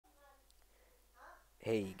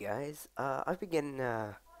Hey guys, I've been getting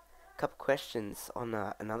a couple questions on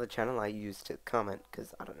another channel I used to comment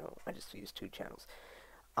because I don't know, I just use two channels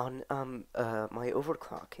on my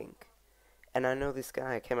overclocking, and I know this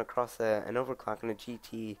guy came across an overclock on a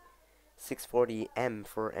GT 640M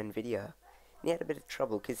for Nvidia, and he had a bit of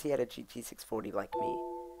trouble because he had a GT 640 like me.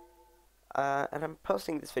 And I'm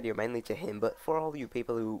posting this video mainly to him, but for all you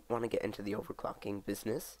people who want to get into the overclocking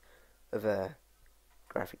business of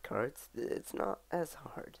graphic cards, it's not as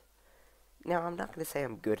hard. Now, I'm not going to say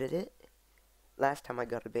I'm good at it. Last time I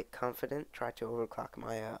got a bit confident, tried to overclock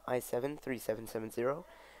my i7 3770.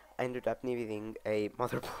 I ended up needing a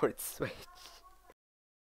motherboard switch.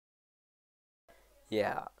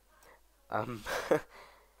 Yeah, um,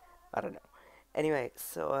 I don't know. Anyway,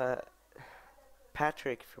 so,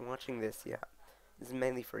 Patrick, if you're watching this, yeah, this is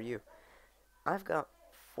mainly for you. I've got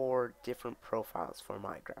four different profiles for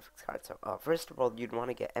my graphics card. So, first of all, you'd want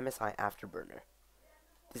to get MSI Afterburner.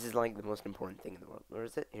 This is like the most important thing in the world. Where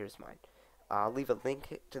is it? Here's mine. I'll leave a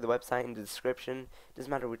link to the website in the description. Doesn't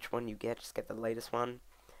matter which one you get, just get the latest one.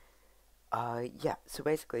 Yeah, so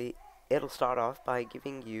basically, it'll start off by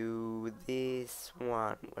giving you this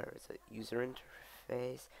one. Where is it? User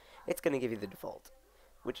interface. It's gonna give you the default,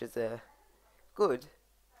 which is good,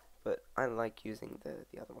 but I like using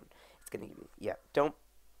the other one. It's gonna give you, yeah, don't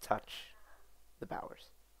touch the bowers.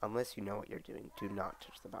 Unless you know what you're doing, do not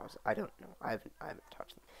touch the bowers. I don't know. I haven't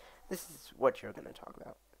touched them. This is what you're gonna talk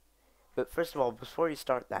about. But first of all, before you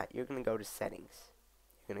start that, you're going to go to settings.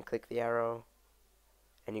 You're going to click the arrow,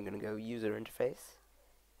 and you're going to go user interface.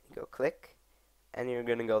 You go click, and you're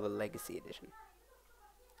going to go the legacy edition.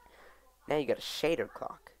 Now you got a shader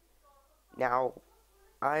clock. Now,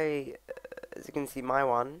 as you can see, my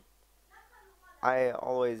one,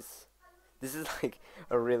 this is like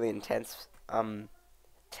a really intense,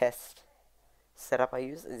 test setup I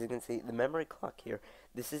use. As you can see, the memory clock here,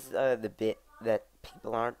 this is the bit that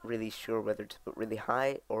people aren't really sure whether to put really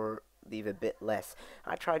high or leave a bit less.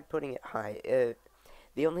 I tried putting it high.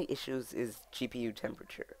 The only issues is GPU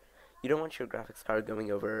temperature. You don't want your graphics card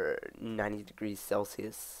going over 90 degrees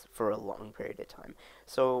Celsius for a long period of time.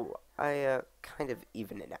 So I kind of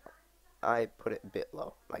even it out. I put it a bit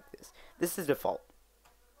low, like this. This is default.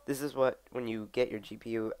 This is what, when you get your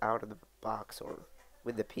GPU out of the box or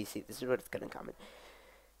with the PC, this is what it's going to come in.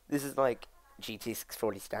 This is like GT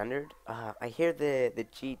 640 standard. I hear the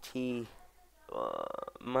GT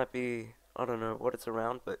might be, I don't know what it's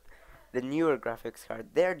around, but the newer graphics card,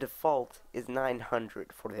 their default is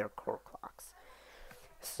 900 for their core clocks.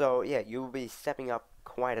 So yeah, you'll be stepping up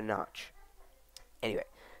quite a notch. Anyway,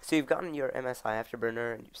 so you've gotten your MSI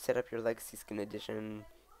Afterburner, and you've set up your Legacy Skin Edition.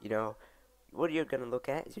 You know, what you're gonna look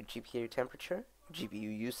at is your GPU temperature,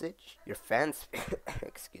 GPU usage, your fan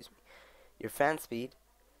excuse me, your fan speed,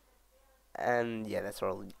 and yeah, that's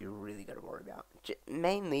all you're really gonna worry about.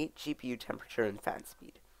 Mainly GPU temperature and fan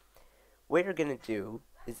speed. What you're gonna do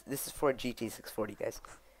is, this is for GT 640, guys.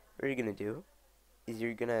 What you're gonna do is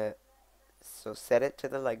you're gonna set it to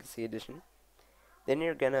the Legacy Edition. Then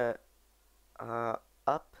you're gonna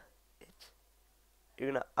up it.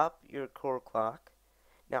 You're gonna up your core clock.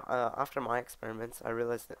 Now, after my experiments, I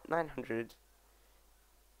realized that 900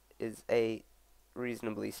 is a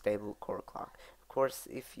reasonably stable core clock. Of course,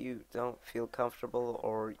 if you don't feel comfortable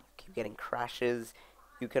or you keep getting crashes,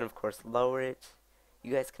 you can of course lower it.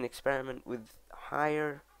 You guys can experiment with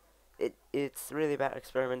higher. It's really about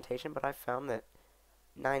experimentation, but I found that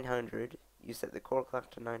 900, you set the core clock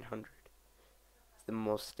to 900, is the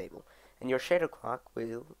most stable. And your shader clock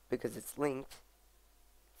will, because it's linked,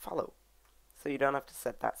 follow. So you don't have to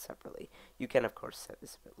set that separately. You can of course set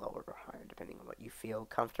this a bit lower or higher depending on what you feel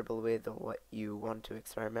comfortable with or what you want to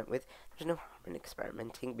experiment with. There's no harm in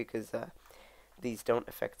experimenting because these don't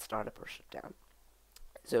affect startup or shutdown.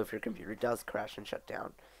 So if your computer does crash and shut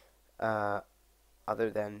down,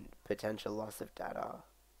 other than potential loss of data,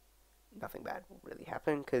 nothing bad will really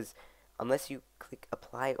happen, because unless you click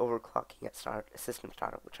apply overclocking at system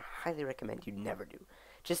startup, which I highly recommend you never do,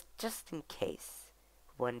 just in case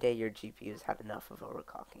one day your GPU's had enough of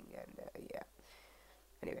overclocking, and yeah.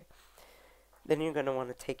 Anyway, then you're going to want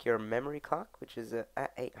to take your memory clock, which is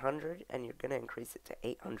at 800, and you're going to increase it to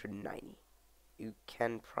 890. You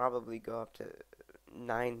can probably go up to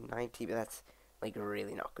 990, but that's like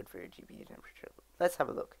really not good for your GPU temperature. Let's have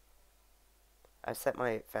a look. I've set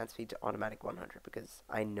my fan speed to automatic 100 because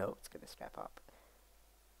I know it's going to step up.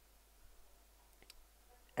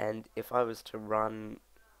 And if I was to run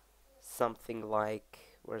something like,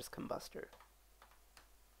 where's Combustor?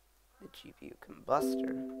 The GPU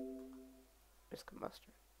Combustor. Where's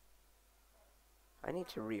Combustor? I need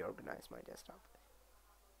to reorganize my desktop.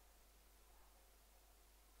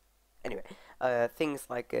 things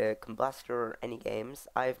like a combustor or any games,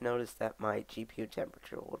 I've noticed that my GPU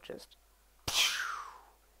temperature will just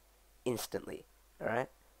instantly. Alright?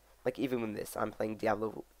 Like even with this, I'm playing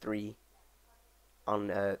Diablo 3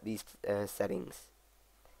 on these settings,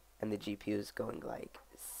 and the GPU is going like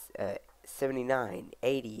 79,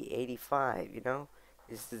 80, 85, you know?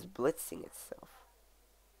 This is blitzing itself.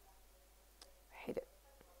 I hate it.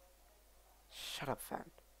 Shut up,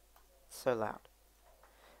 fan. It's so loud.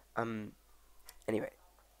 Anyway.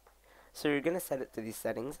 So you're going to set it to these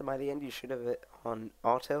settings, and by the end you should have it on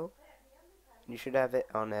auto. You should have it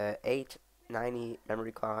on 8, 90,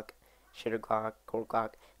 memory clock, shader clock, core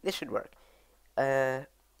clock. This should work.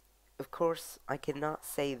 Of course, I cannot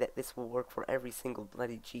say that this will work for every single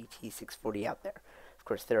bloody GT 640 out there. Of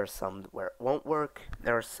course, there are some where it won't work,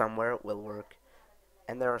 there are some where it will work,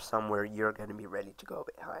 and there are some where you're going to be ready to go a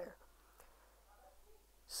bit higher.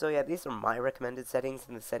 So yeah, these are my recommended settings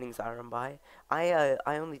and the settings I run by. I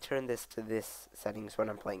only turn this to this settings when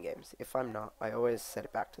I'm playing games. If I'm not, I always set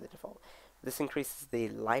it back to the default. This increases the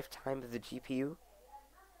lifetime of the GPU, you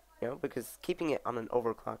know, because keeping it on an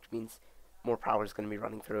overclocked means more power is going to be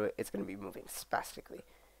running through it. It's going to be moving spastically.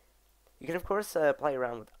 You can, of course, play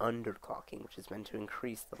around with underclocking, which is meant to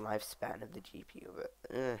increase the lifespan of the GPU,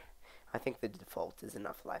 but I think the default is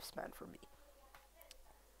enough lifespan for me.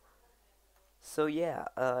 So yeah,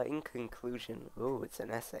 in conclusion, ooh, it's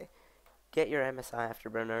an essay. Get your Msi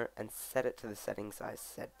Afterburner and set it to the settings I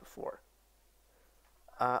said before.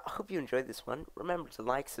 I hope you enjoyed this one. Remember to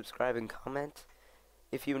like, subscribe, and comment.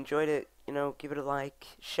 If you enjoyed it, you know, give it a like.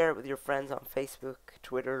 Share it with your friends on Facebook,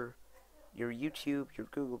 Twitter, your YouTube, your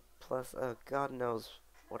Google Plus. God knows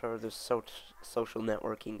what other social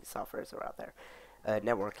networking softwares are out there.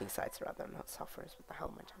 Networking sites are out there, not softwares. What the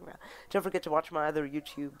hell am I talking about? Don't forget to watch my other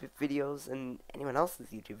YouTube videos and anyone else's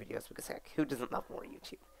YouTube videos, because heck, who doesn't love more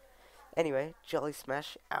YouTube? Anyway, Jolly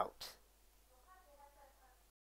Smash out.